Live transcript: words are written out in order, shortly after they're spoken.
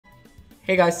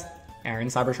Hey guys, Aaron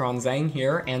Cybertron Zhang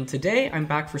here, and today I'm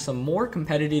back for some more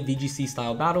competitive VGC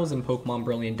style battles in Pokemon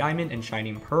Brilliant Diamond and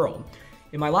Shining Pearl.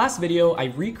 In my last video, I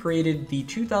recreated the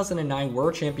 2009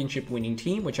 World Championship winning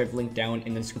team, which I've linked down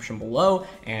in the description below,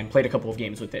 and played a couple of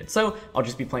games with it. So I'll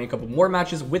just be playing a couple more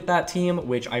matches with that team,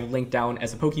 which I've linked down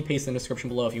as a PokePaste in the description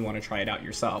below if you want to try it out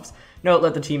yourselves. Note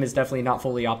that the team is definitely not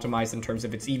fully optimized in terms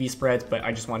of its EV spreads, but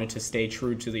I just wanted to stay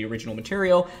true to the original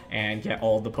material and get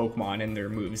all the Pokemon and their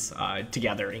moves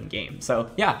together in game. So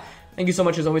yeah. Thank you so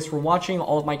much as always for watching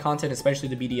all of my content, especially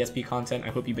the BDSP content. I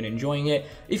hope you've been enjoying it.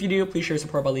 If you do, please share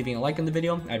support by leaving a like in the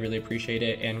video. I'd really appreciate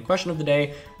it. And question of the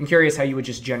day, I'm curious how you would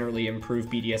just generally improve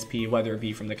BDSP, whether it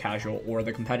be from the casual or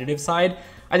the competitive side.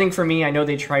 I think for me, I know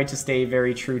they tried to stay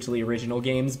very true to the original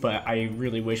games, but I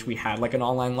really wish we had like an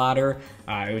online ladder.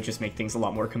 It would just make things a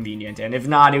lot more convenient. And if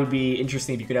not, it would be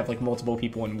interesting if you could have like multiple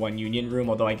people in one union room,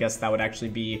 although I guess that would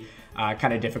actually be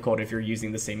kind of difficult if you're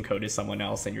using the same code as someone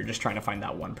else and you're just trying to find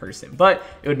that one person. But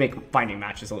it would make finding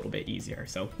matches a little bit easier.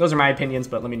 So those are my opinions,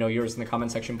 but let me know yours in the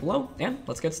comment section below, and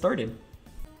let's get started.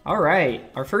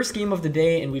 Alright, our first game of the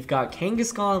day, and we've got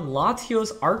Kangaskhan,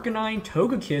 Latios, Arcanine,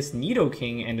 Togekiss,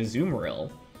 Nidoking, and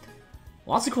Azumarill.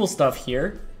 Lots of cool stuff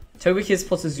here. Togekiss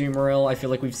plus Azumarill, I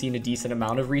feel like we've seen a decent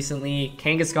amount of recently.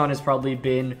 Kangaskhan has probably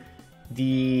been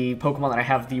the Pokemon that I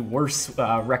have the worst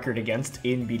record against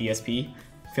in BDSP.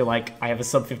 I feel like I have a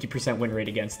sub 50% win rate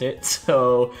against it,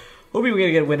 so hoping we're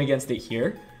gonna get a win against it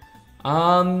here.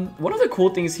 One of the cool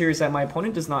things here is that my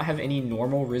opponent does not have any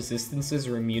normal resistances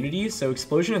or immunities, so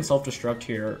Explosion and Self-Destruct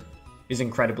here is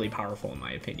incredibly powerful in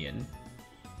my opinion.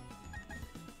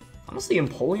 Honestly,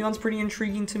 Empoleon's pretty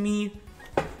intriguing to me.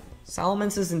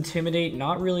 Salamence's Intimidate,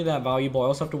 not really that valuable. I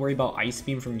also have to worry about Ice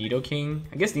Beam from Nidoking.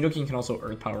 I guess Nidoking can also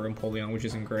Earth Power Empoleon, which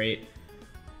isn't great.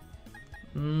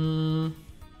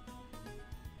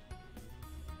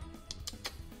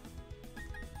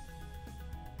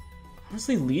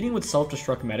 Honestly, leading with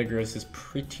Self-Destruct Metagross is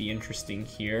pretty interesting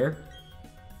here.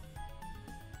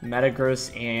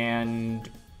 Metagross and...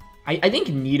 I think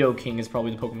Nidoking is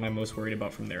probably the Pokemon I'm most worried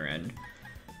about from their end.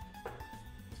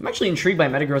 I'm actually intrigued by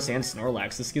Metagross and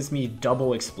Snorlax. This gives me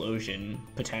double Explosion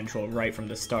potential right from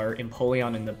the start.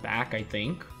 Empoleon in the back, I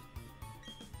think.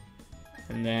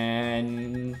 And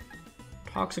then...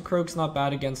 Toxicroak's not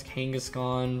bad against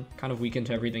Kangaskhan. Kind of weakened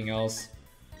to everything else.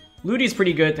 Ludi's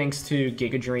pretty good thanks to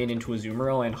Giga Drain into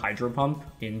Azumarill and Hydro Pump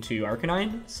into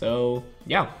Arcanine. So,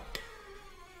 yeah.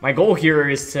 My goal here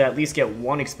is to at least get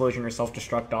one Explosion or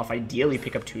Self-Destruct off. Ideally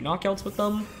pick up 2 knockouts with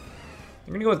them.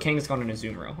 I'm gonna go with Kangaskhan and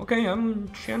Azumarill. Okay,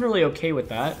 I'm generally okay with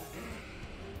that.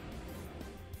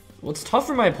 What's tough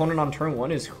for my opponent on turn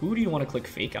 1 is who do you want to click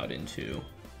Fake Out into?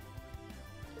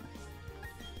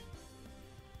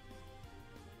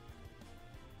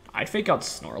 I'd Fake Out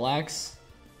Snorlax.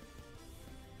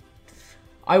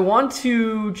 I want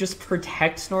to just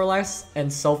protect Snorlax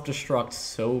and Self-Destruct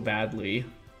so badly.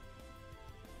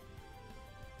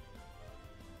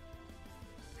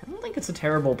 I don't think it's a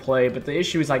terrible play, but the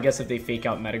issue is, I guess, if they Fake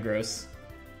Out Metagross.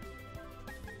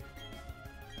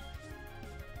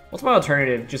 What's my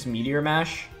alternative? Just Meteor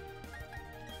Mash?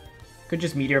 Could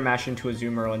just Meteor Mash into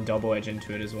Azumarill and Double Edge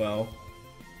into it as well.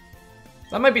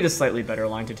 That might be the slightly better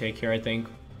line to take here, I think.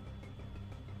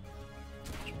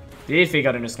 They did Fake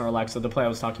Out into Snorlax, so the play I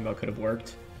was talking about could have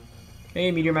worked.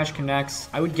 Okay, Meteor Mash connects.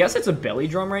 I would guess it's a Belly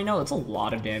Drum right now. That's a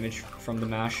lot of damage from the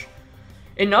Mash.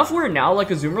 Enough where now, like,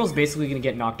 Azumarill's basically going to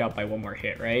get knocked out by one more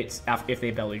hit, right? If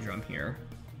they Belly Drum here.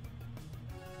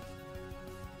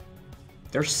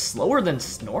 They're slower than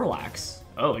Snorlax.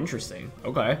 Oh, interesting.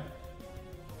 Okay.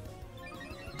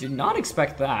 Did not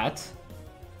expect that.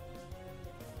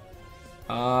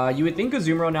 You would think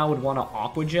Azumarill now would want to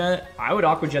Aqua Jet. I would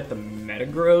Aqua Jet the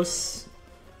Metagross.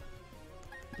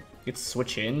 Let's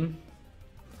switch in.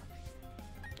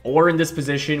 Or in this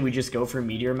position, we just go for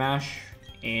Meteor Mash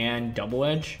and Double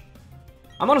Edge.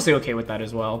 I'm honestly okay with that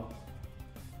as well.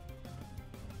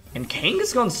 And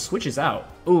Kangaskhan switches out.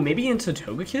 Oh, maybe into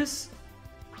Togekiss?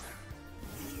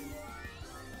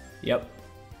 Yep.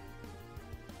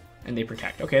 And they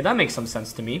protect. Okay, that makes some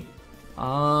sense to me.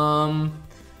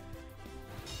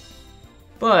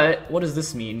 But, what does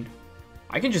this mean?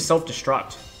 I can just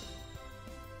Self-Destruct.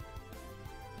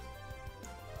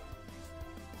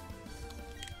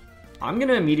 I'm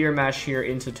gonna Meteor Mash here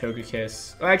into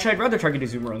Togekiss. Actually, I'd rather target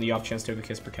Azumarill on the off chance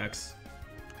Togekiss protects.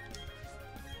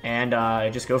 And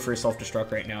just go for a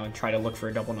Self-Destruct right now and try to look for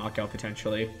a double knockout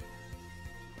potentially.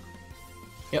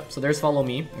 Yep, so there's Follow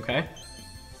Me, okay.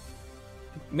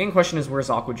 Main question is where's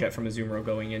Aqua Jet from Azumarill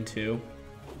going into?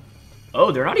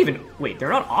 Oh, they're not even... Wait, they're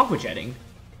not Aqua Jetting.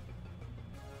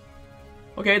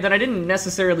 Okay, then I didn't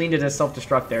necessarily need to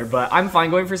Self-Destruct there, but I'm fine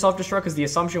going for Self-Destruct because the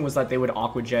assumption was that they would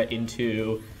Aqua Jet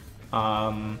into...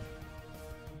 my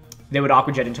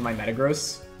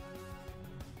Metagross.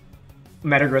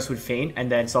 Metagross would faint,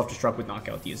 and then Self-Destruct would knock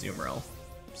out the Azumarill.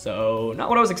 So, not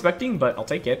what I was expecting, but I'll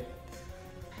take it.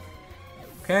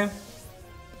 Okay.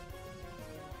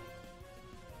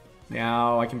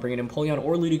 Now, I can bring in Empoleon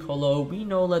or Ludicolo. We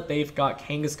know that they've got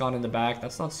Kangaskhan in the back.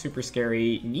 That's not super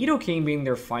scary. Nidoking being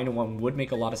their final one would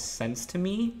make a lot of sense to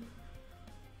me.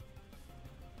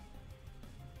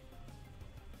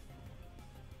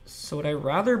 So would I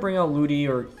rather bring out Ludi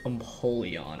or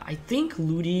Empoleon? I think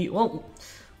Ludi... Well,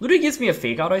 Ludi gives me a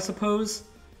Fake Out, I suppose.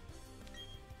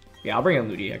 Yeah, I'll bring out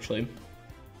Ludi, actually.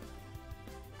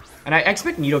 And I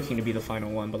expect Nidoking to be the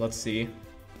final one, but let's see.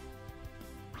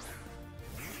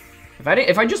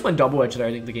 If I just went Double Edge there,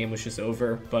 I think the game was just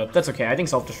over. But that's okay. I think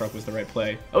Self-Destruct was the right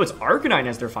play. Oh, it's Arcanine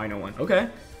as their final one. Okay.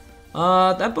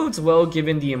 That bodes well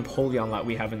given the Empoleon that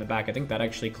we have in the back. I think that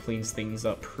actually cleans things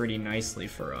up pretty nicely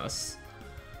for us.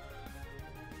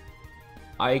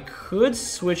 I could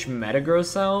switch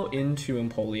Metagross out into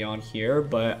Empoleon here,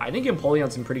 but I think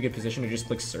Empoleon's in pretty good position to just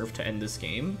click Surf to end this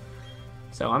game.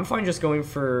 So I'm fine just going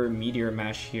for Meteor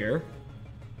Mash here.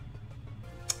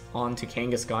 On to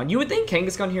Kangaskhan. You would think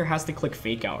Kangaskhan here has to click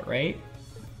Fake Out, right?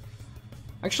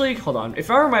 Actually, hold on.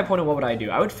 If I were my opponent, what would I do?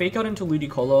 I would Fake Out into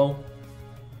Ludicolo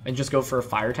and just go for a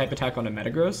Fire-type attack on a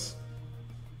Metagross.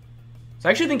 So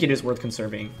I actually think it is worth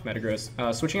conserving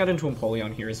Metagross. Switching out into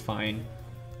Empoleon here is fine.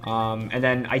 And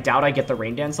then I doubt I get the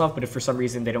Rain Dance off, but if for some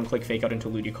reason they don't click Fake Out into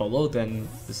Ludicolo, then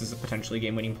this is a potentially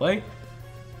game-winning play.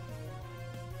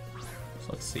 So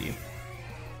let's see.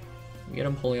 We get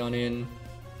Empoleon in.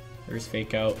 There's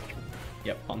Fake Out.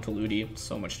 Yep, onto Ludi.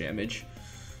 So much damage.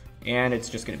 And it's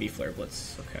just going to be Flare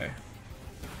Blitz. Okay.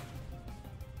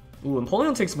 Ooh,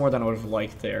 Empoleon takes more than I would have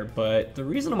liked there, but the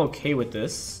reason I'm okay with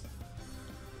this...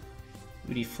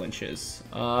 Ludi flinches.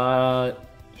 Yeah,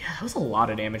 that was a lot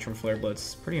of damage from Flare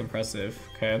Blitz. Pretty impressive.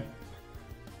 Okay.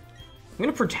 I'm going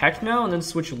to Protect now and then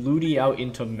switch Ludi out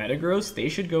into Metagross. They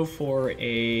should go for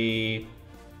a...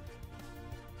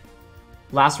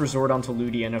 Last Resort onto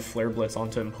Ludi and a Flare Blitz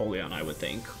onto Empoleon, I would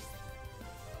think.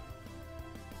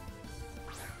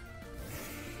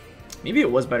 Maybe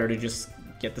it was better to just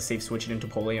get the safe switch into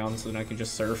Empoleon so then I can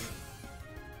just Surf.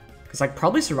 Because I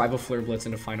probably survive a Flare Blitz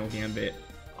into Final Gambit.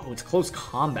 Oh, it's close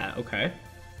combat. Okay.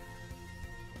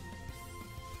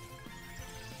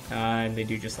 And they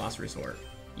do just Last Resort.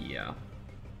 Yeah.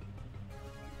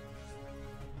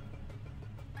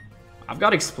 I've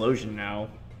got Explosion now.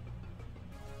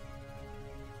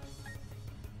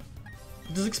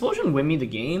 Does Explosion win me the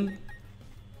game?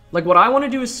 Like, what I want to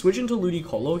do is switch into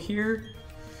Ludicolo here.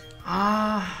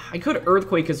 I could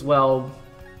Earthquake as well.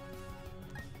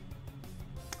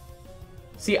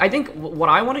 See, I think what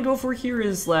I want to go for here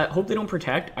is hope they don't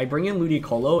Protect. I bring in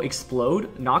Ludicolo,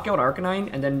 Explode, knock out Arcanine,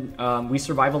 and then we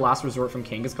survive a Last Resort from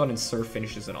Kangaskhan and Surf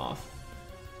finishes it off.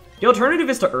 The alternative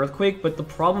is to Earthquake, but the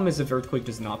problem is if Earthquake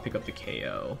does not pick up the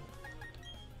KO.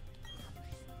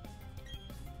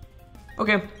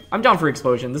 Okay, I'm down for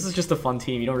Explosion. This is just a fun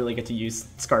team. You don't really get to use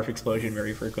Scarf Explosion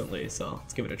very frequently, so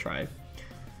let's give it a try. I'm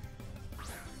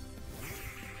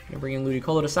gonna bring in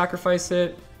Ludicolo to sacrifice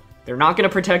it. They're not gonna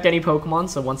Protect any Pokemon,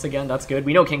 so once again, that's good.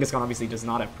 We know Kangaskhan obviously does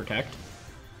not have Protect.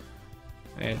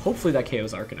 And hopefully that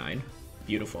KOs Arcanine.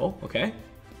 Beautiful, okay.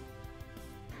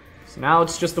 So now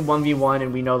it's just a 1v1,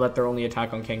 and we know that their only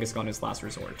attack on Kangaskhan is Last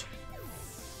Resort.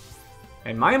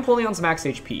 And my Empoleon's max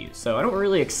HP, so I don't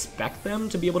really expect them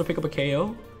to be able to pick up a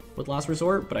KO with Last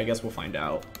Resort, but I guess we'll find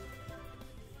out.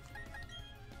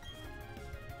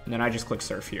 And then I just click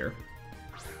Surf here.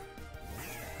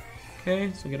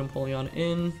 Okay, so get Empoleon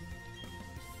in.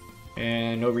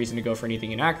 And no reason to go for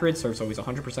anything inaccurate, Surf's always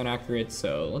 100% accurate,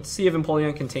 so let's see if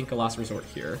Empoleon can tank a Last Resort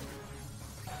here.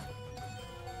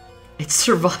 It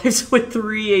survives with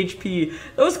 3 HP.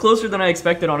 That was closer than I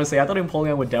expected, honestly. I thought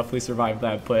Empoleon would definitely survive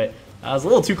that, but I was a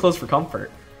little too close for comfort.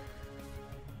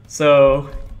 So,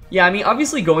 yeah, I mean,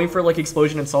 obviously going for, like,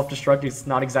 Explosion and Self-Destruct is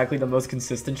not exactly the most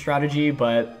consistent strategy,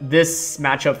 but this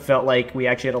matchup felt like we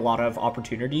actually had a lot of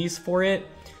opportunities for it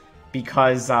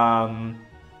because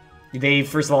they,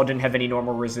 first of all, didn't have any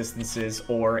normal resistances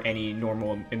or any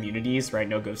normal immunities, right?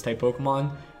 No Ghost-type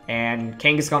Pokemon. And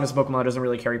Kangaskhan is a Pokemon that doesn't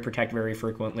really carry Protect very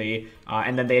frequently.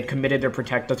 And then they had committed their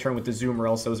Protect to turn with the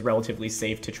Azumarill, so it was relatively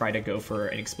safe to try to go for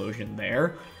an Explosion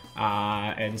there.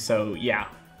 And so, yeah.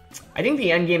 I think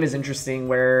the end game is interesting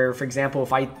where, for example,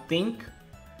 if I think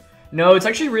No, it's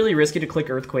actually really risky to click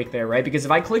Earthquake there, right? Because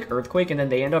if I click Earthquake and then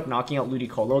they end up knocking out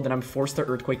Ludicolo, then I'm forced to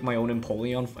Earthquake my own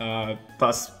Empoleon,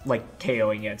 thus, like,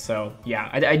 KOing it. So, yeah,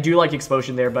 I do like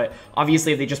Explosion there, but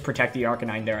obviously if they just protect the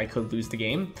Arcanine there, I could lose the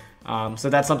game. So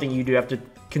that's something you do have to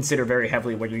consider very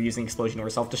heavily when you're using Explosion or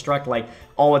Self-Destruct. Like,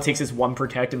 all it takes is one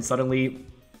Protect, and suddenly,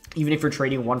 even if you're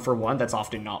trading 1-for-1, that's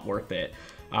often not worth it.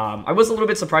 I was a little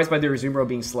bit surprised by the Azumarill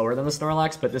being slower than the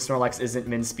Snorlax, but the Snorlax isn't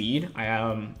min speed.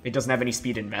 It doesn't have any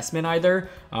speed investment either,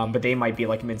 but they might be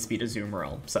like min speed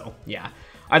Azumarill. So yeah.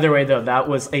 Either way though, that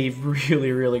was a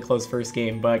really, really close first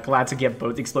game, but glad to get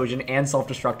both Explosion and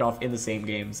Self-Destruct off in the same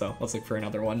game. So let's look for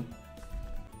another one.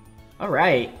 All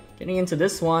right, getting into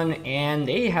this one, and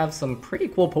they have some pretty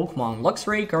cool Pokemon.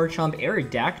 Luxray, Garchomp,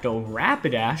 Aerodactyl,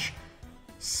 Rapidash,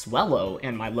 Swellow,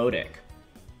 and Milotic.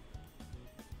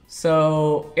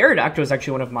 So, Aerodactyl is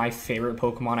actually one of my favorite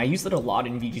Pokemon. I used it a lot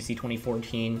in VGC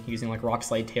 2014, using like Rock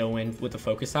Slide, Tailwind with the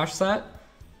Focus Sash set.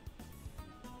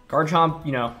 Garchomp,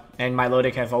 you know, and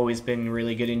Milotic have always been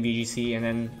really good in VGC, and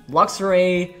then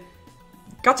Luxray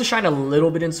got to shine a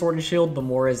little bit in Sword and Shield, but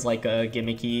more as like a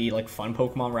gimmicky, like fun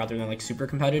Pokemon rather than like super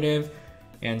competitive.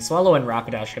 And Swellow and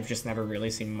Rapidash have just never really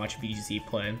seen much VGC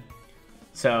play.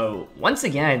 So, once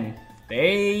again,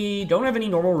 they don't have any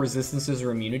normal resistances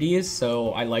or immunities,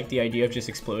 so I like the idea of just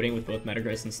exploding with both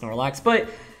Metagross and Snorlax, but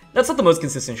that's not the most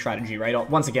consistent strategy, right?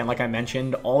 Once again, like I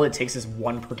mentioned, all it takes is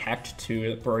one Protect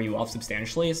to throw you off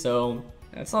substantially, so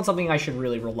that's not something I should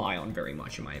really rely on very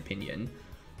much, in my opinion.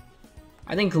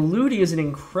 I think Ludi is an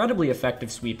incredibly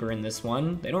effective sweeper in this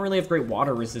one. They don't really have great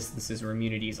water resistances or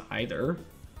immunities either.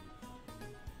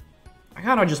 I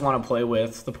kind of just want to play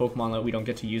with the Pokemon that we don't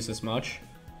get to use as much.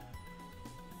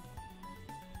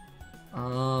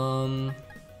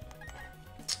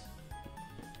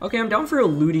 Okay, I'm down for a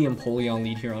Ludi and Empoleon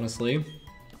lead here, honestly.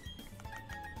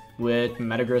 With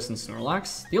Metagross and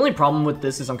Snorlax. The only problem with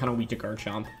this is I'm kind of weak to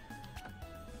Garchomp.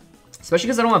 Especially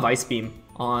because I don't have Ice Beam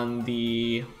on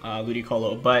the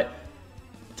Ludicolo, but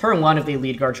turn 1, if they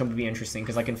lead Garchomp, would be interesting,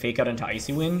 because I can Fake Out into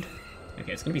Icy Wind.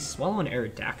 Okay, it's going to be Swellow and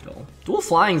Aerodactyl. Dual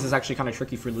Flyings is actually kind of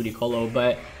tricky for Ludicolo,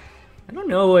 but I don't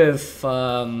know if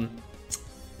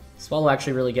Swellow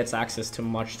actually really gets access to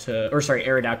much to... Or sorry,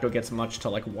 Aerodactyl gets much to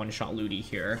like one-shot Ludi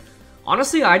here.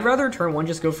 Honestly, I'd rather turn 1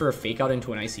 just go for a Fake Out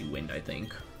into an Icy Wind, I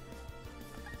think.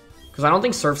 Because I don't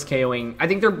think Surf's KOing... I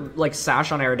think their like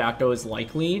Sash on Aerodactyl is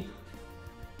likely.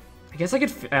 I guess I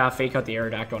could Fake Out the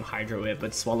Aerodactyl and Hydro it,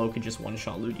 but Swellow could just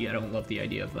one-shot Ludi. I don't love the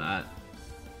idea of that.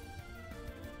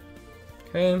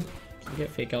 Okay, so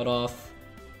get Fake Out off.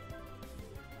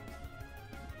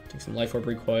 Take some Life Orb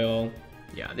Recoil.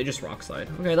 Yeah, they just Rock Slide.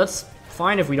 Okay, that's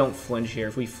fine if we don't flinch here.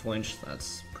 If we flinch,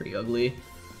 that's pretty ugly.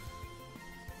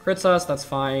 Crits us, that's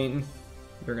fine.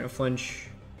 We're gonna flinch.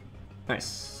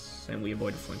 Nice. And we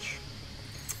avoid a flinch.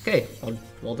 Okay,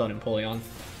 well done, Empoleon.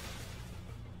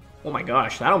 Oh my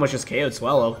gosh, that almost just KO'd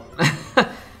Swellow.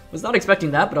 Was not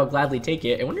expecting that, but I'll gladly take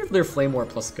it. I wonder if they're Flame War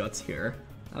plus Guts here.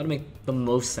 That would make the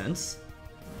most sense.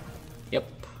 Yep.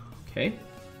 Okay.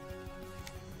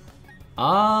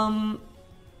 I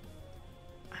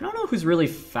don't know who's really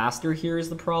faster here is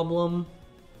the problem.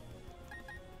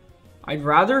 I'd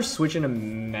rather switch into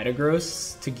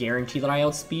Metagross to guarantee that I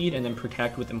outspeed and then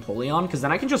protect with Empoleon, because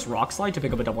then I can just Rock Slide to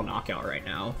pick up a double knockout right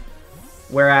now.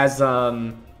 Whereas,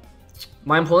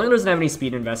 my Empoleon doesn't have any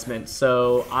speed investment,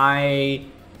 so I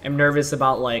am nervous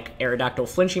about, like, Aerodactyl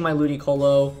flinching my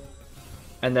Ludicolo,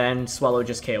 and then Swellow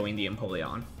just KOing the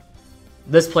Empoleon.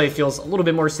 This play feels a little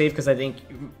bit more safe, because I think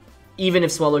even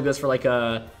if Swellow goes for, like,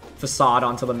 a Facade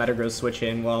onto the Metagross switch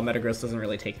in, well, Metagross doesn't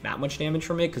really take that much damage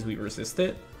from it, because we resist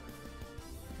it.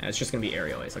 And it's just going to be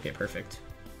Aerial Ace. Okay, perfect.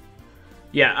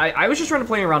 Yeah, I was just trying to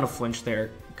play around a flinch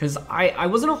there, because I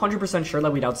wasn't 100% sure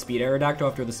that we'd outspeed Aerodactyl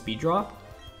after the speed drop.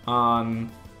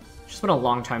 It's just been a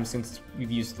long time since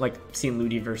we've seen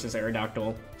Ludi versus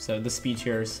Aerodactyl, so the speed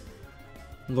tier's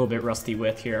a little bit rusty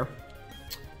with here.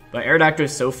 But Aerodactyl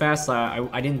is so fast,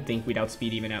 I didn't think we'd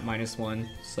outspeed even at -1,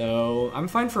 so I'm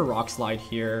fine for Rock Slide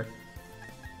here.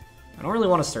 I don't really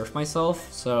want to Surf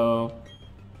myself, so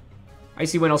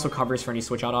Icy Wind also covers for any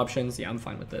switch out options. Yeah, I'm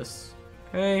fine with this.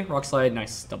 Okay, Rock Slide,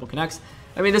 nice, double connects.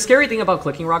 I mean, the scary thing about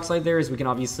clicking Rock Slide there is we can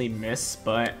obviously miss,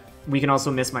 but we can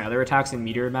also miss my other attacks in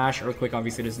Meteor Mash. Earthquake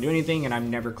obviously doesn't do anything, and I'm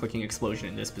never clicking Explosion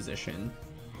in this position.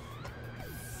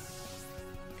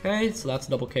 Okay, so that's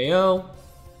double KO.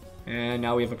 And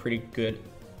now we have a pretty good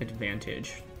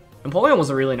advantage. Empoleon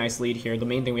was a really nice lead here. The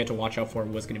main thing we had to watch out for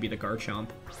was going to be the Garchomp.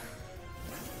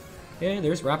 Okay,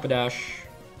 there's Rapidash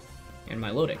and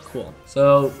Milotic. Cool.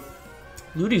 So,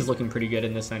 Ludi's looking pretty good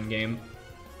in this endgame.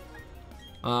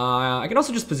 I can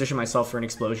also just position myself for an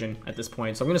explosion at this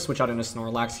point, so I'm going to switch out into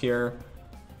Snorlax here.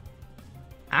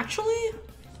 Actually?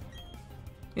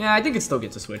 Yeah, I think it still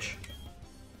gets a switch.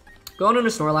 Going into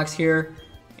Snorlax here,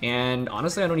 and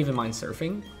honestly, I don't even mind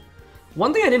surfing.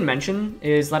 One thing I didn't mention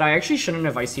is that I actually shouldn't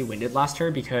have Icy Winded last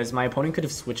turn because my opponent could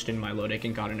have switched in Milotic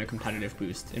and gotten a competitive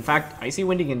boost. In fact, Icy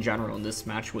Winding in general in this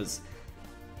match was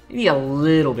maybe a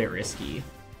little bit risky.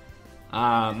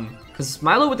 Because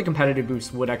Milo with the competitive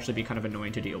boost would actually be kind of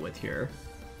annoying to deal with here.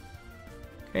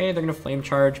 Okay, they're going to Flame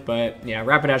Charge, but yeah,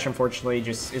 Rapidash unfortunately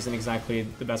just isn't exactly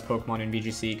the best Pokemon in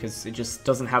VGC because it just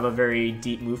doesn't have a very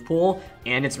deep move pool,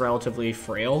 and it's relatively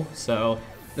frail, so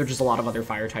there's just a lot of other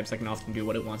fire types that can often do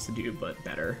what it wants to do, but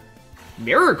better.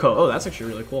 Miracle! Oh, that's actually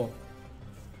really cool.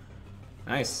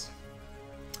 Nice.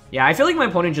 Yeah, I feel like my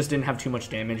opponent just didn't have too much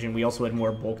damage, and we also had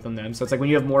more bulk than them. So it's like when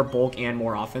you have more bulk and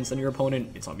more offense than your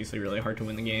opponent, it's obviously really hard to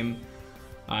win the game.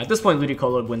 At this point,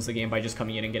 Ludicolo wins the game by just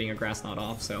coming in and getting a Grass Knot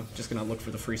off, so just gonna look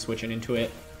for the free switch in into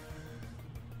it.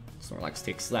 Snorlax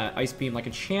takes that Ice Beam like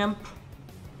a champ.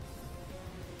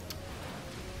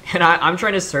 And I'm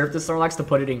trying to surf the Snorlax to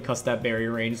put it in Cuss-Tap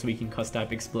barrier range so we can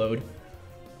Cuss-Tap explode.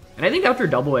 And I think after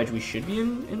Double Edge we should be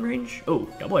in range. Oh,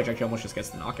 Double Edge actually almost just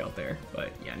gets the knockout there. But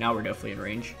yeah, now we're definitely in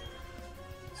range.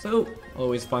 So,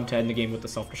 always fun to end the game with the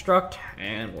Self-Destruct,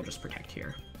 and we'll just protect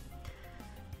here.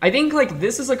 I think like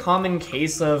this is a common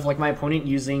case of like my opponent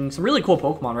using some really cool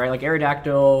Pokemon, right? Like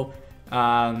Aerodactyl,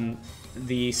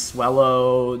 the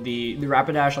Swellow, the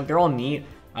Rapidash, like they're all neat.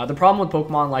 The problem with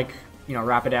Pokemon like, you know,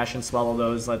 Rapidash and Swellow,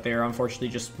 those that they're unfortunately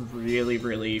just really,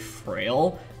 really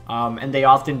frail. And they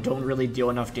often don't really deal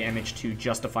enough damage to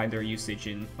justify their usage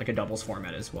in like a doubles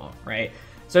format as well, right?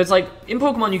 So it's like in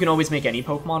Pokemon you can always make any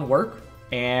Pokemon work,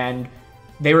 and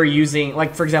they were using,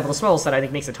 like for example, the Swellow set I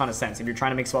think makes a ton of sense. If you're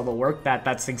trying to make Swellow work,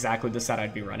 that's exactly the set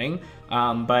I'd be running.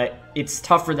 But it's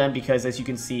tough for them because as you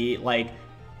can see, like,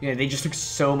 you know, they just took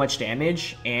so much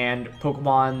damage, and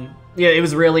Pokemon, yeah, it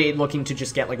was really looking to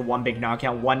just get like one big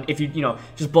knockout. If you know,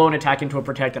 just blow an attack into a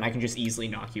Protect, and I can just easily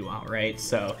knock you out, right?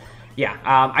 So yeah,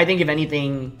 I think if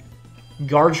anything,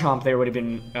 Garchomp there would have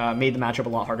been made the matchup a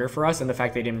lot harder for us, and the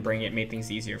fact they didn't bring it made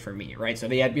things easier for me, right? So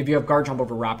if you have Garchomp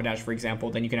over Rapidash, for example,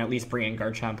 then you can at least bring in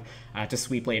Garchomp to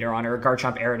sweep later on, or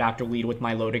Garchomp Aerodactyl lead with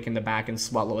Milotic in the back and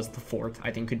Swellow as the fourth, I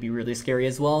think could be really scary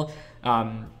as well.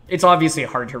 It's obviously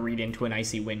hard to read into an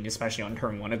Icy Wind, especially on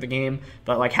turn 1 of the game,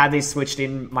 but like had they switched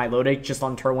in Milotic just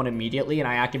on turn 1 immediately and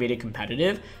I activated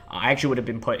competitive, I actually would have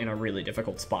been put in a really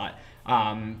difficult spot.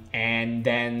 And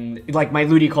then like my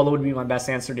Ludicolo would be my best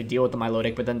answer to deal with the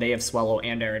Milotic, but then they have Swellow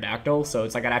and Aerodactyl, so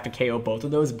it's like I'd have to KO both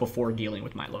of those before dealing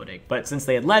with Milotic. But since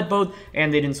they had led both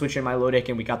and they didn't switch in Milotic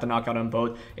and we got the knockout on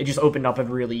both, it just opened up a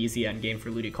really easy end game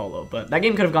for Ludicolo. But that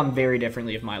game could have gone very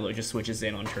differently if Milo just switches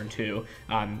in on turn 2,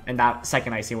 and that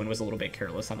second Icy one was a little bit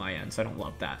careless on my end, so I don't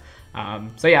love that.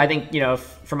 So yeah, I think, you know,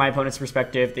 from my opponent's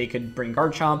perspective, they could bring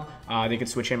Garchomp, they could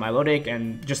switch in Milotic,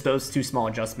 and just those two small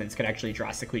adjustments could actually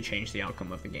drastically change the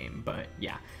outcome of the game. But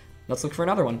yeah, let's look for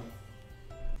another one.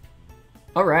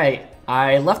 Alright,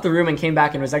 I left the room and came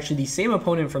back and it was actually the same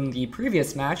opponent from the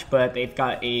previous match, but they've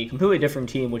got a completely different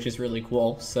team, which is really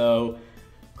cool. So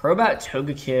Crobat,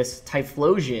 Togekiss,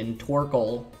 Typhlosion,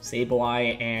 Torkoal,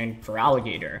 Sableye, and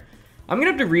Feraligatr. I'm going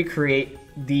to have to recreate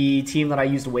the team that I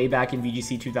used way back in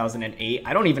VGC 2008.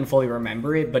 I don't even fully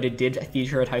remember it, but it did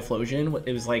feature a Typhlosion.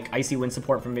 It was like Icy Wind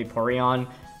support from Vaporeon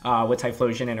with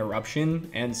Typhlosion and Eruption.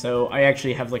 And so I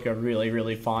actually have like a really,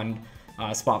 really fond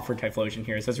spot for Typhlosion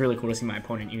here. So it's really cool to see my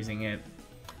opponent using it.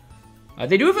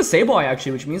 They do have a Sableye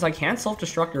actually, which means I can't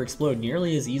Self-Destruct or Explode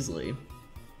nearly as easily.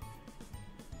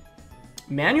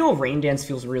 Manual Rain Dance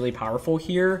feels really powerful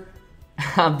here.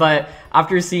 But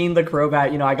after seeing the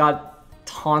Crobat, you know, I got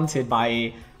taunted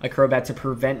by a Crobat to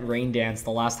prevent Rain Dance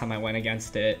the last time I went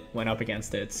up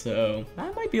against it, so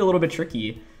that might be a little bit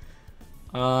tricky.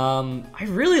 I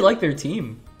really like their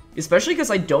team, especially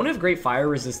because I don't have great fire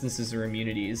resistances or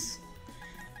immunities.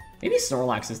 Maybe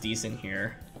Snorlax is decent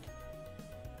here.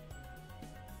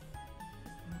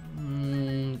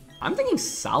 I'm thinking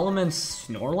Salamence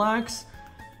Snorlax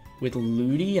with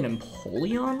Ludi and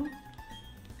Empoleon.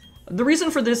 The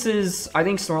reason for this is I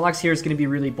think Snorlax here is going to be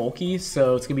really bulky,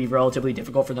 so it's going to be relatively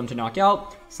difficult for them to knock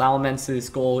out. Salamence's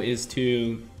goal is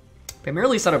to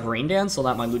primarily set up Rain Dance so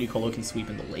that my Ludicolo can sweep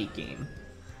in the late game.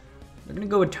 They're going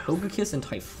to go with Togekiss and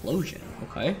Typhlosion,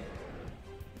 okay.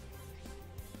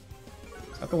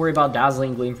 So I have to worry about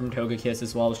Dazzling Gleam from Togekiss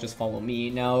as well as just follow me.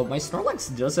 Now, my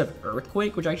Snorlax does have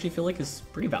Earthquake, which I actually feel like is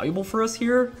pretty valuable for us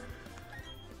here.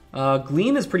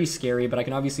 Gleam is pretty scary, but I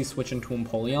can obviously switch into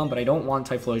Empoleon, but I don't want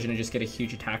Typhlosion to just get a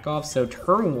huge attack off. So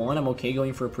turn 1, I'm okay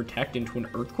going for a Protect into an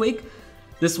Earthquake.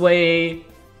 This way,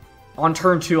 on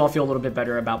turn 2, I'll feel a little bit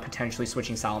better about potentially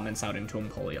switching Salamence out into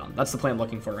Empoleon. That's the play I'm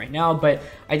looking for right now, but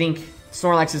I think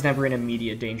Snorlax is never in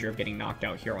immediate danger of getting knocked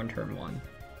out here on turn 1.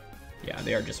 Yeah,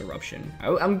 they are just Eruption. I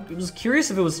was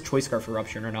curious if it was Choice Scarf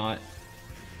Eruption or not.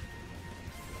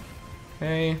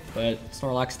 Okay, but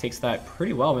Snorlax takes that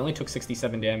pretty well. We only took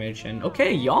 67 damage, and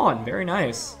okay, Yawn, very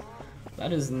nice.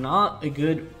 That is not a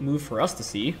good move for us to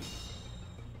see.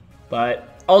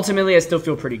 But ultimately, I still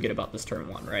feel pretty good about this turn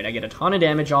 1, right? I get a ton of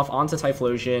damage off onto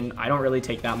Typhlosion. I don't really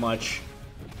take that much.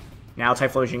 Now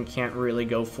Typhlosion can't really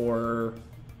go for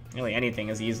really anything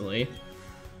as easily.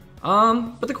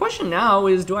 But the question now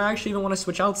is, do I actually even want to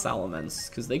switch out Salamence?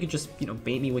 Because they could just, you know,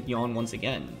 bait me with Yawn once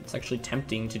again. It's actually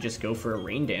tempting to just go for a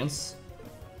Rain Dance.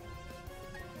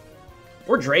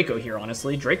 Or Draco here,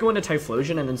 honestly. Draco into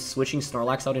Typhlosion and then switching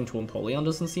Snorlax out into Empoleon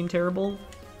doesn't seem terrible.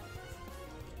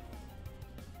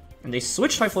 And they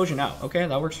switched Typhlosion out. Okay,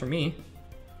 that works for me.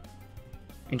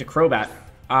 Into Crobat.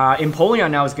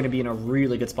 Empoleon now is going to be in a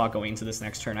really good spot going into this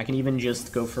next turn. I can even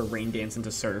just go for Rain Dance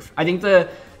into Surf. I think the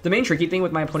main tricky thing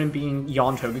with my opponent being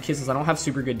Yawn Togekiss is I don't have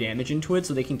super good damage into it,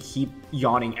 so they can keep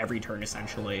yawning every turn,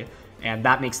 essentially. And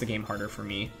that makes the game harder for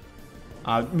me.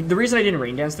 The reason I didn't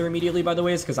Rain Dance there immediately, by the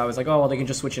way, is because I was like, oh, well, they can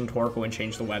just switch in Torkoal and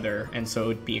change the weather, and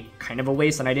so it'd be kind of a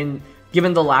waste, and I didn't,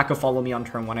 given the lack of Follow Me on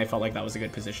turn 1, I felt like that was a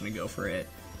good position to go for it.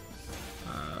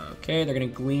 Okay, they're going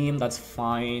to Gleam, that's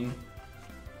fine.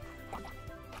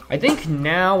 I think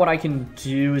now what I can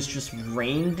do is just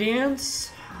Rain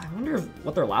Dance. I wonder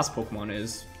what their last Pokemon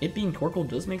is. It being Torkoal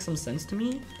does make some sense to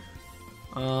me.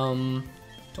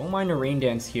 Don't mind a Rain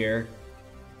Dance here.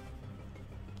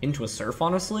 Into a Surf,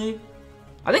 honestly.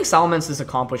 I think Salamence has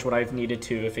accomplished what I've needed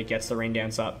to if it gets the Rain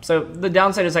Dance up. So the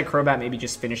downside is that Crobat maybe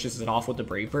just finishes it off with the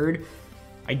Brave Bird.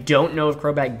 I don't know if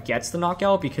Crobat gets the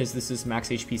knockout because this is max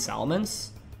HP Salamence.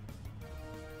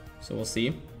 So we'll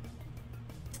see.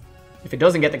 If it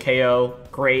doesn't get the KO,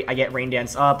 great, I get Rain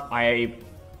Dance up. I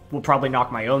will probably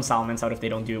knock my own Salamence out if they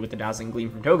don't do it with the Dazzling Gleam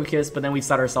from Togekiss, but then we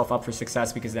set ourselves up for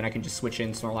success because then I can just switch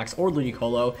in Snorlax or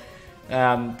Ludicolo.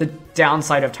 The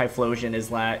downside of Typhlosion is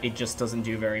that it just doesn't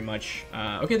do very much.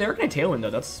 Okay, they're going to Tailwind though,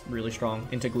 that's really strong,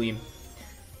 into Gleam.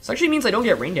 This actually means I don't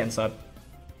get Rain Dance up,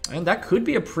 and that could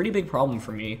be a pretty big problem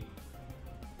for me.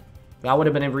 That would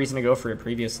have been a reason to go for it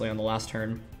previously on the last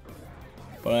turn.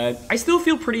 But I still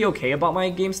feel pretty okay about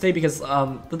my game state because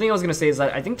the thing I was going to say is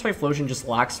that I think Typhlosion just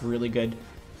lacks really good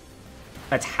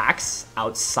attacks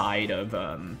outside of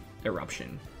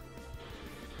Eruption.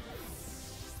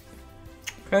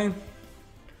 Okay.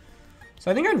 So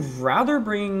I think I'd rather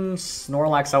bring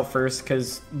Snorlax out first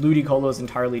because Ludicolo is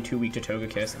entirely too weak to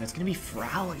Togekiss, and it's going to be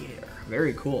Feraligatr.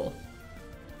 Very cool.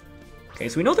 Okay,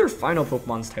 so we know their final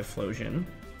Pokemon's Typhlosion.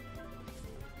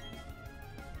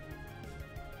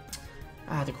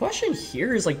 The question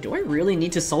here is, like, do I really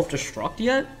need to Self-Destruct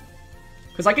yet?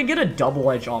 Because I could get a Double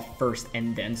Edge off first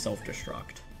and then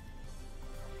Self-Destruct.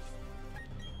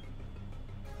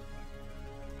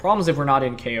 Problems if we're not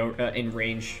in KO in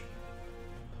range.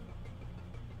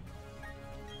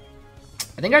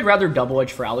 I think I'd rather Double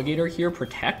Edge Feraligatr here,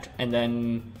 Protect, and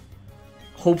then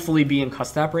hopefully be in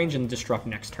Custap range and Destruct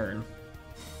next turn.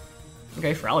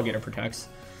 Okay, Feraligatr protects.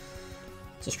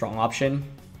 It's a strong option.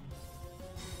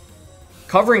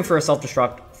 Covering for a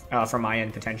Self-Destruct from my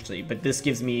end, potentially, but this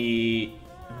gives me...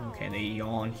 Okay, they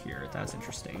Yawn here. That's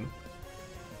interesting.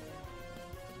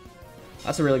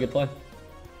 That's a really good play.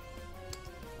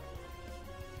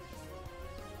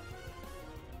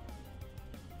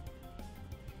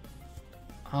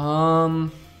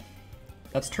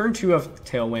 That's turn 2 of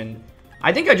Tailwind.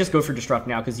 I think I just go for Destruct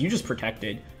now, because you just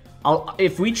protected.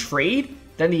 If we trade,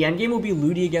 then the endgame will be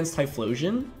Ludi against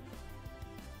Typhlosion.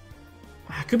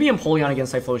 Could be Empoleon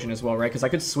against Typhlosion as well, right? Because I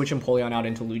could switch Empoleon out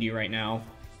into Ludi right now.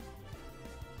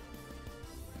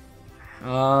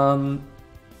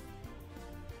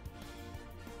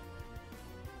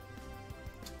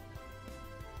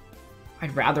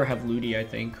 I'd rather have Ludi, I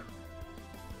think.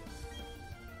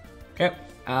 Okay,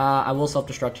 I will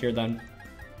Self-Destruct here then.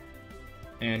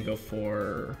 And go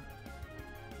for...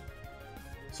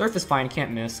 Surf is fine,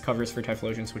 can't miss. Covers for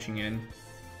Typhlosion switching in.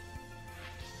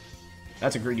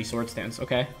 That's a greedy Sword Stance.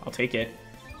 Okay, I'll take it.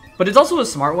 But it's also a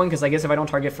smart one, because I guess if I don't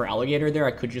target Feraligatr there,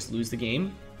 I could just lose the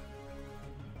game.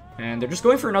 And they're just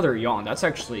going for another Yawn. That's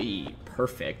actually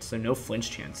perfect, so no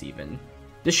flinch chance even.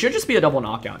 This should just be a double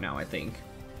knockout now, I think.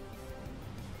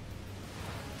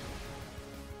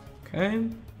 Okay.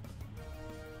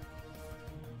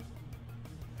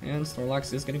 And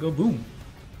Snorlax is going to go boom.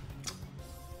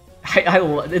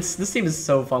 This team is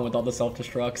so fun with all the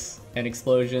Self-Destructs and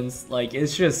Explosions. Like,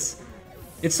 it's just...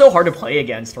 it's so hard to play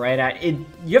against, right?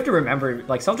 You have to remember,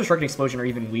 like, Self-Destruct and Explosion are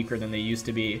even weaker than they used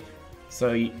to be.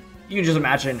 So you can just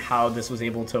imagine how this was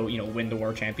able to, you know, win the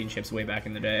World Championships way back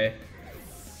in the day.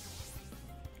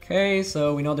 Okay,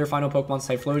 so we know their final Pokemon's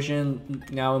Typhlosion.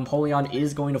 Now, Empoleon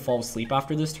is going to fall asleep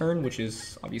after this turn, which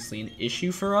is obviously an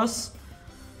issue for us.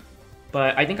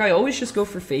 But I think I always just go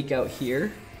for Fake Out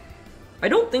here. I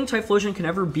don't think Typhlosion can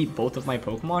ever beat both of my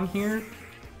Pokemon here.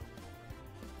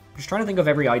 I'm just trying to think of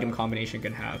every item combination it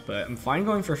can have, but I'm fine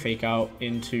going for Fake Out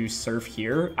into Surf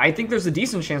here. I think there's a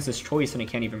decent chance this choice and it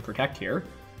can't even protect here.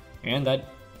 And that,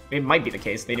 it might be the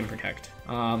case, they didn't protect.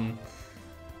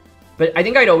 But I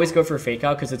think I'd always go for Fake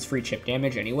Out because it's free chip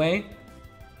damage anyway.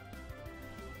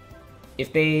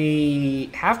 If they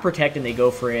have Protect and they go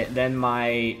for it, then my,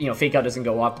 you know, Fake Out doesn't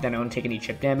go up, then I don't take any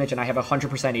chip damage, and I have 100%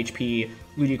 HP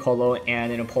Ludicolo,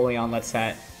 and an Empoleon lets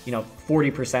that, you know,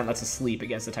 40% lets us sleep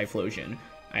against the Typhlosion.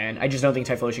 And I just don't think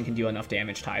Typhlosion can do enough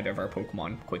damage to either of our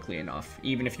Pokemon quickly enough.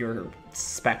 Even if you're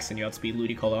Specs and you outspeed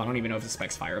Ludicolo, I don't even know if the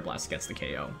Specs Fire Blast gets the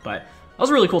KO. But that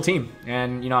was a really cool team,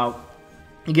 and, you know,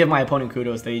 you give my opponent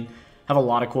kudos. They have a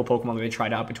lot of cool Pokemon that they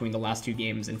tried out between the last two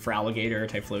games in Feraligatr,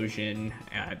 Typhlosion,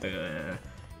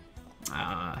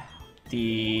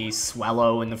 the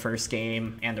Swellow in the first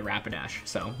game, and the Rapidash.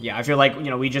 So yeah, I feel like, you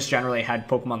know, we just generally had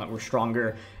Pokemon that were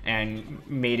stronger and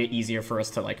made it easier for us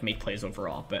to like make plays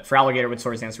overall. But Feraligatr with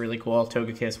Swords Dance really cool.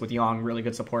 Togekiss with Yang, really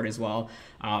good support as well.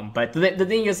 But the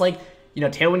thing is, like, you know,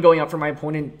 Tailwind going up for my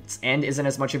opponent's end isn't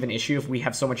as much of an issue if we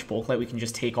have so much bulk that we can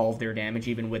just take all of their damage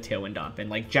even with Tailwind up. And,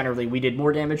 like, generally we did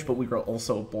more damage, but we were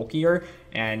also bulkier,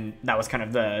 and that was kind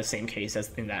of the same case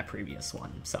as in that previous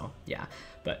one. So, yeah.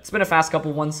 But it's been a fast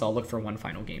couple ones, so I'll look for one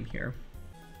final game here.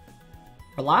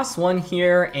 Our last one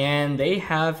here, and they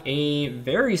have a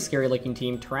very scary-looking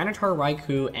team. Tyranitar,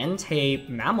 Raikou, Entei,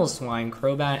 Mamoswine,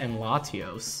 Crobat, and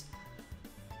Latios.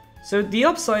 So the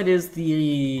upside is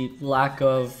the lack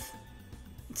of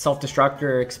Self-Destruct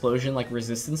or Explosion like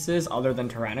resistances other than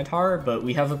Tyranitar, but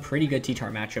we have a pretty good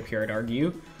T-Tar matchup here, I'd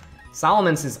argue.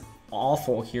 Salamence is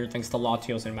awful here thanks to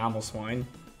Latios and Mamoswine.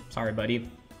 Sorry, buddy.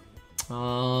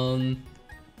 I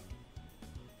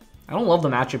don't love the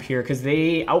matchup here because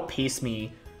they outpace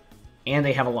me and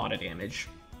they have a lot of damage.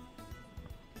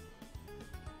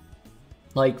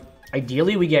 Like,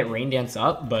 ideally we get Rain Dance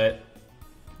up, but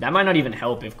that might not even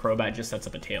help if Crobat just sets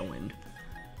up a Tailwind.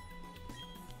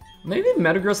 Maybe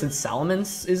Metagross and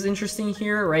Salamence is interesting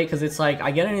here, right? Because it's like,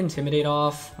 I get an Intimidate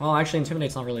off. Well, actually,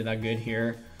 Intimidate's not really that good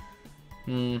here.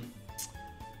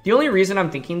 The only reason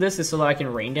I'm thinking this is so that I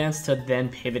can Rain Dance to then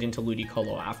pivot into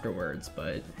Ludicolo afterwards,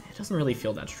 but it doesn't really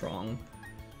feel that strong.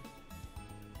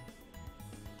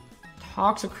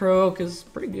 Toxicroak is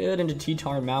pretty good into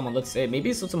T-Tar and Mammal, let's say.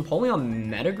 Maybe it's some Empoleon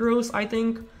Metagross, I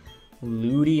think.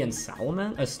 Ludi and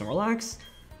Snorlax.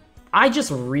 I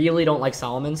just really don't like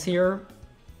Salamence here.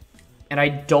 And I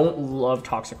don't love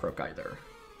Toxicroak either.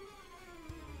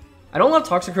 I don't love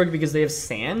Toxicroak because they have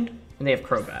Sand and they have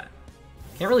Crobat.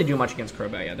 Can't really do much against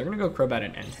Crobat yet. They're going to go Crobat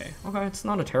and Entei. Okay, it's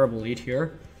not a terrible lead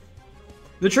here.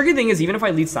 The tricky thing is, even if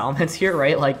I lead Salamence here,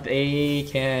 right, like, they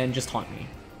can just taunt me.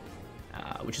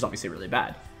 Which is obviously really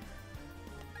bad.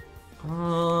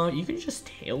 You can just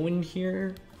Tailwind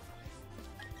here.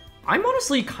 I'm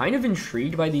honestly kind of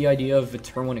intrigued by the idea of a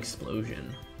turn 1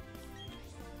 Explosion.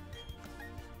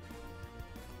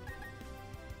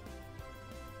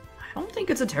 I don't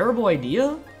think it's a terrible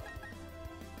idea.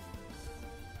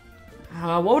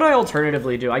 What would I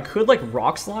alternatively do? I could, like,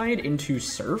 Rock Slide into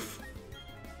Surf.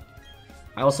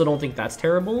 I also don't think that's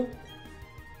terrible.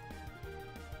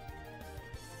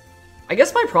 I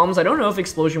guess my problem is I don't know if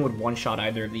Explosion would one-shot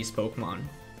either of these Pokemon.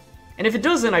 And if it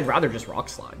doesn't, I'd rather just Rock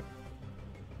Slide.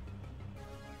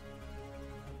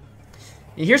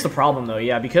 Here's the problem, though.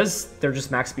 Yeah, because they're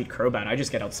just max speed Crobat, I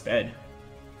just get outsped.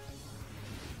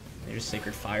 They just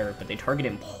Sacred Fire, but they target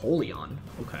Empoleon.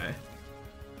 Okay.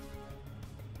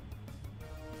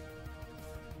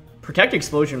 Protect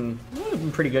Explosion would have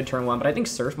been pretty good turn 1, but I think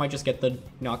Surf might just get the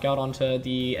knockout onto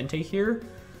the Entei here.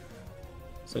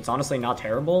 So it's honestly not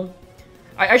terrible.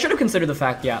 I should have considered the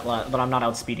fact, yeah, that I'm not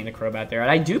outspeeding the Crobat there. And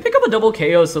I do pick up a double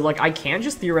KO, so like I can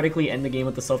just theoretically end the game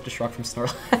with the Self-Destruct from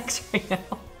Snorlax right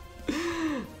now.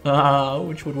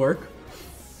 Which would work.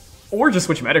 Or just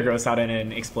switch Metagross out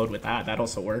and explode with that. That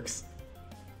also works.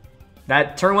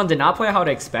 That turn 1 did not play how I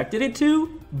expected it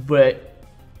to, but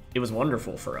it was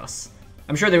wonderful for us.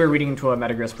 I'm sure they were reading into a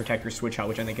Metagross Protector switch out,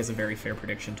 which I think is a very fair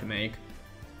prediction to make.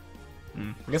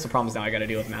 I guess the problem is now I gotta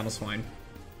deal with Mamoswine.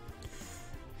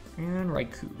 And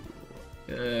Raikou.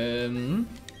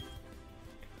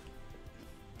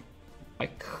 I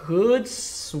could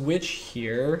switch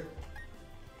here.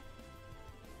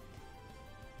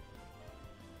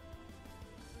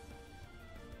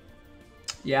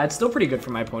 Yeah, it's still pretty good for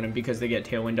my opponent because they get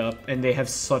Tailwind up, and they have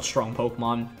such strong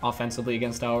Pokemon offensively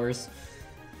against ours.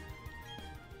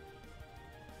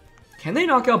 Can they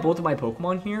knock out both of my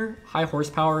Pokemon here? High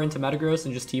Horsepower into Metagross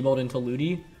and just T-Bolt into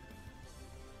Ludi?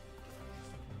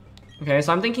 Okay,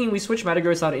 so I'm thinking we switch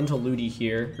Metagross out into Ludi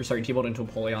here. Or sorry, T-Bolt into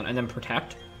Apollyon, and then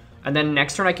Protect. And then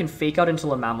next turn I can Fake Out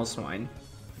into a Mamoswine.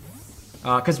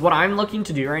 Because what I'm looking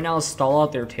to do right now is stall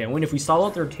out their Tailwind. If we stall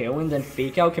out their Tailwind, then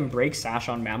Fake Out can break Sash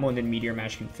on Mamo, and then Meteor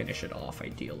Mash can finish it off,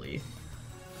 ideally.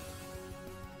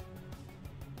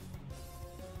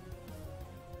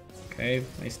 Okay,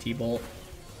 nice T-Bolt.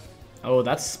 Oh,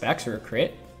 that's Specs or a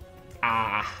crit?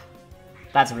 Ah,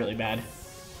 that's really bad.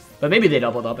 But maybe they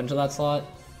doubled up into that slot.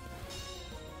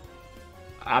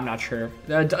 I'm not sure.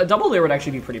 A double layer would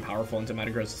actually be pretty powerful into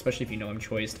Metagross, especially if you know I'm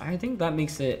choiced. I think that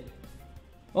makes it...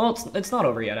 Well, it's not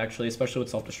over yet, actually, especially with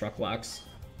Self-Destruct Lax.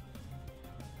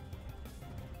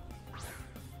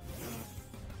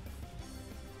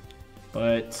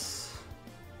 But...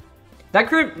 that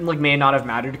crit like may not have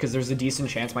mattered because there's a decent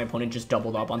chance my opponent just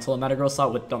doubled up onto a Metagross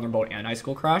slot with Thunderbolt and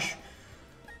Icicle Crash,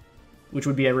 which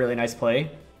would be a really nice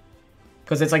play.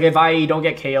 Because it's like if I don't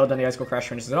get KO'd, then the Icicle Crash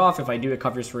finishes it off. If I do, it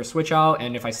covers for a switch out,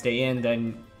 and if I stay in,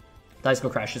 then the Icicle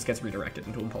Crash just gets redirected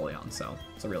into Apollyon. So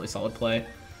it's a really solid play.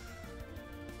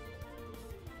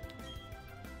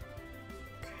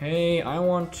 Okay, I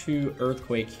want to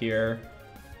Earthquake here.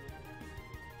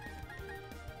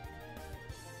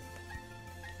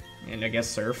 And I guess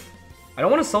Surf. I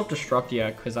don't want to Self-Destruct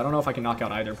yet, because I don't know if I can knock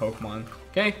out either Pokemon.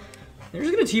 Okay, they're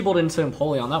just going to T-Bolt into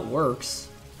Empoleon. That works.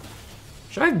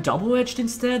 Should I have Double Edged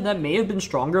instead? That may have been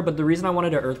stronger, but the reason I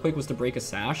wanted to Earthquake was to break a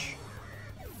Sash.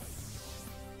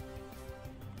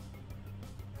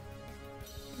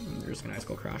 They're just going to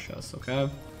Icicle Crash us, okay.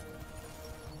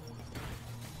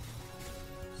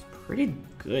 It's pretty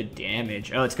good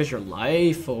damage. Oh, it's because your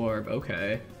Life Orb.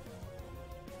 Okay.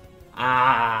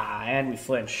 Ah, and we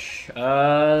flinch.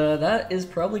 That is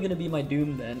probably going to be my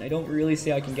doom then. I don't really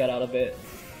see how I can get out of it.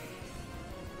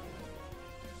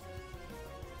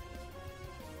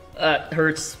 That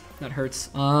hurts. That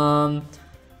hurts.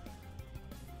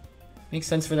 Makes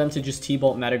sense for them to just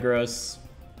T-Bolt Metagross.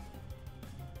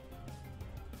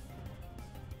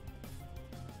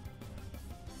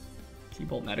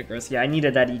 T-Bolt Metagross. Yeah, I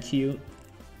needed that EQ.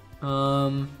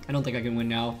 I don't think I can win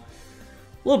now.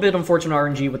 A little bit unfortunate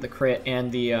RNG with the crit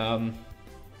and the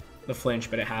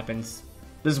flinch, but it happens.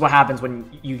 This is what happens when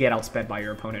you get outsped by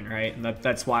your opponent, right? And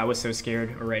that's why I was so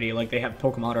scared already. Like, they have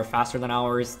Pokemon that are faster than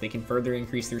ours, they can further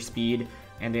increase their speed,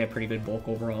 and they have pretty good bulk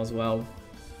overall as well.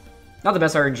 Not the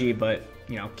best RNG, but,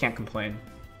 you know, can't complain.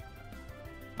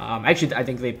 Actually, I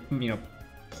think they, you know,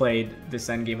 played this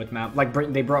endgame with map. Like,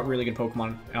 they brought really good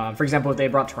Pokemon. For example, if they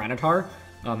brought Tyranitar,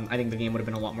 I think the game would have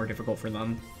been a lot more difficult for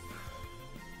them.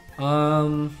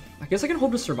 I guess I can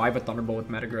hope to survive a Thunderbolt with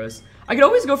Metagross. I could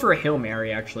always go for a Hail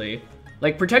Mary, actually.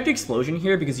 Like, protect Explosion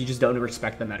here because you just don't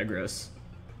respect the Metagross.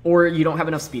 Or you don't have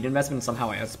enough speed investment and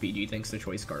somehow outspeed you thanks to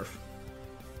Choice Scarf.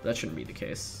 That shouldn't be the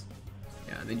case.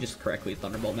 Yeah, they just correctly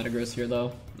Thunderbolt Metagross here,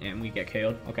 though. And we get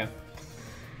KO'd. Okay.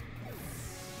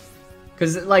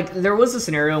 Because, like, there was a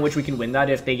scenario in which we can win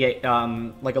that if they get,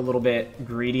 like, a little bit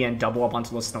greedy and double up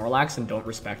onto the Snorlax and don't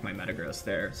respect my Metagross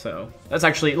there. So, that's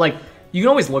actually, like, you can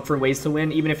always look for ways to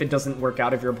win, even if it doesn't work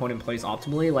out if your opponent plays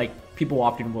optimally. Like, people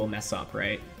often will mess up,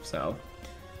 right? So,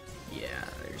 yeah,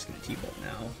 they're just going to T-Bolt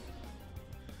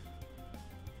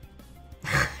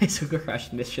now. Icicle Crash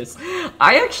Vicious.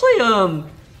 I actually,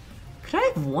 could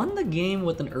I have won the game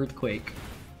with an Earthquake?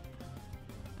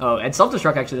 Oh, and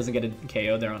Self-Destruct actually doesn't get a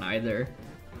KO there on either.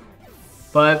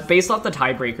 But based off the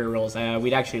tiebreaker rules,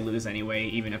 we'd actually lose anyway,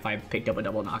 even if I picked up a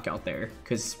double knockout there,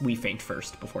 because we faint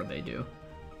first before they do.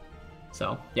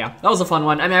 So, yeah, that was a fun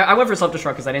one. I mean, I went for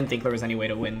Self-Destruct because I didn't think there was any way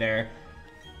to win there.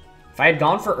 If I had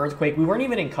gone for Earthquake, we weren't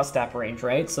even in Custap range,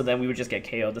 right? So then we would just get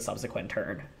KO'd the subsequent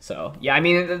turn. So, yeah, I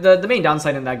mean, the main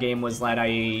downside in that game was that I,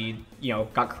 you know,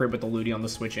 got crib with the Ludi on the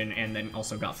switch in and then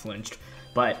also got flinched.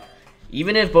 But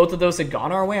even if both of those had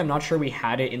gone our way, I'm not sure we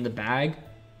had it in the bag.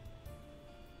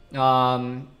 It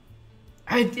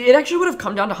actually would have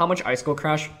come down to how much Icicle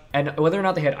Crash and whether or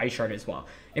not they had Ice Shard as well.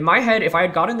 In my head, if I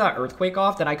had gotten that Earthquake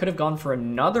off, then I could have gone for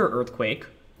another Earthquake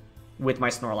with my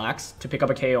Snorlax to pick up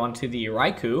a KO onto the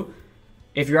Raikou.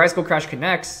 If your Icicle Crash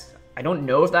connects, I don't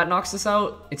know if that knocks us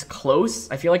out. It's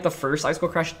close. I feel like the first Icicle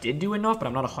Crash did do enough, but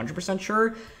I'm not 100%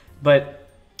 sure. But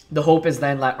the hope is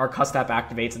then that our Custap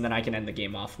activates and then I can end the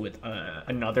game off with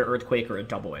another Earthquake or a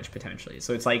Double Edge potentially.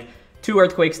 So it's like 2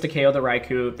 Earthquakes to KO the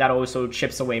Raikou. That also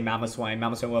chips away Mamoswine.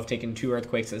 Mamoswine will have taken 2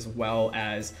 Earthquakes as well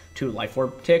as 2 Life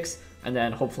Orb ticks. And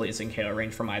then hopefully it's in KO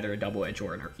range from either a Double Edge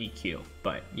or an EQ.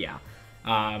 But yeah,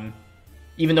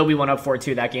 Even though we went up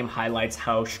 4-2, that game highlights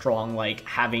how strong, like,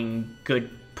 having good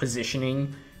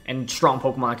positioning and strong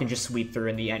Pokemon can just sweep through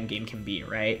in the end game can be,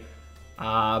 right?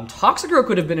 Toxicroak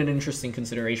could have been an interesting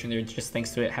consideration there, just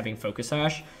thanks to it having Focus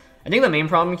Sash. I think the main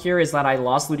problem here is that I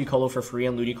lost Ludicolo for free,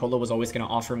 and Ludicolo was always going to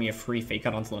offer me a free Fake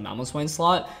Out onto the Mamoswine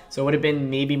slot, so it would have been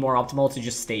maybe more optimal to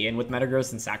just stay in with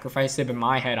Metagross and sacrifice it. But in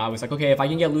my head, I was like, okay, if I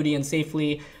can get Ludi in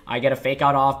safely, I get a Fake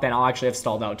Out off, then I'll actually have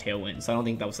stalled out Tailwind, so I don't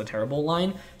think that was a terrible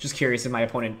line. Just curious if my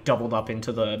opponent doubled up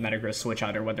into the Metagross switch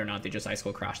out, or whether or not they just Ice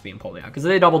Cold Crash the Empoleon. Because if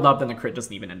they doubled up, then the crit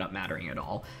doesn't even end up mattering at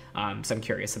all. So I'm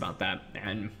curious about that.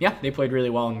 And yeah, they played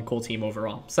really well and cool team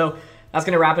overall. So that's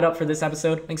going to wrap it up for this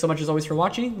episode. Thanks so much as always for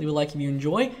watching. Leave a like if you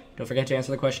enjoy. Don't forget to answer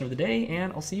the question of the day,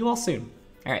 and I'll see you all soon.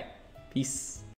 All right, peace.